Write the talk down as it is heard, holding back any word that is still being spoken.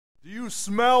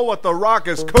smell what the rock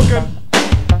is cooking?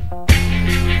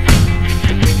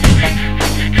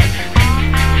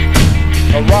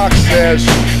 The rock says,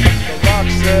 the rock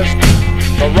says,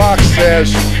 the rock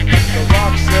says,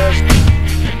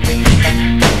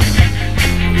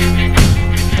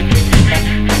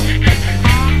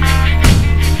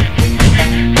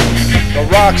 the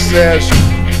rock says.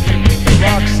 The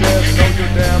rock says, know your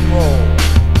damn role.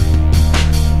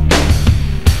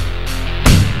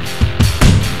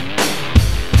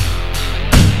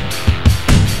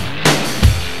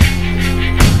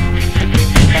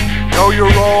 Know your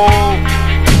role.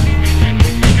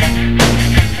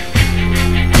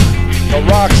 The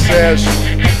rock says,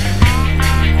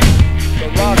 the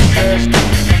rock says,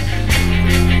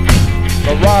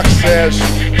 the rock says,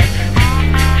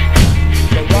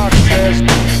 the rock says,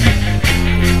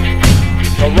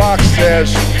 the rock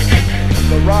says,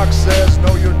 the rock says,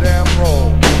 know your damn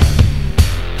role.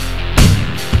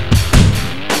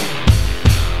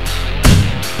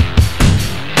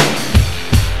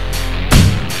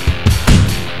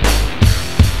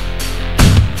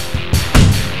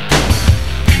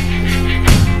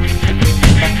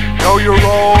 Know your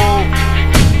role.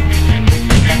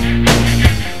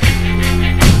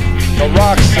 The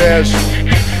rock says,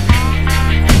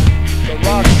 the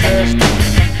rock says,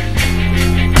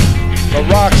 the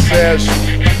rock says,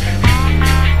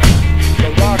 the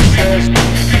rock says,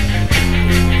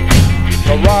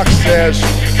 the rock says,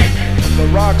 the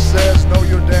rock says, know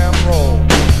your damn role.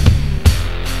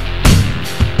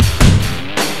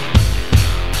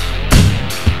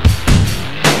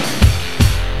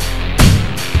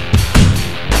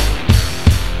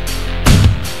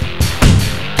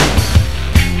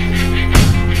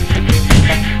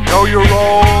 Know your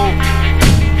role.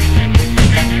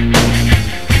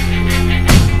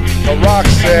 The rock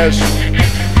says,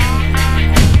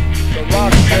 the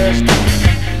rock says,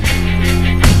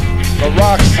 the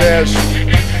rock says,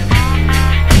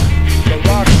 the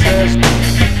rock says,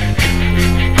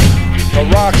 the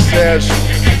rock says,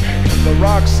 the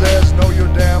rock says, know your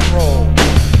damn role.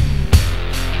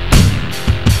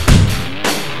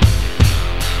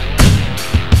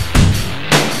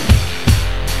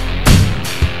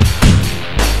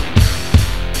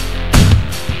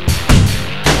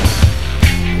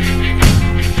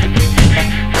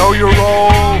 Know your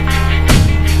role.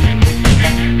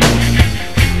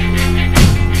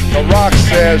 The rock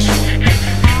says,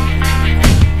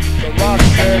 the rock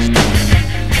says,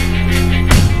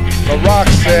 the rock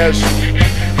says,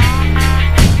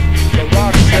 the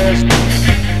rock says,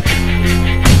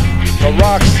 the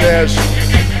rock says,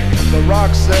 the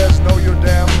rock says, know your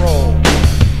damn role.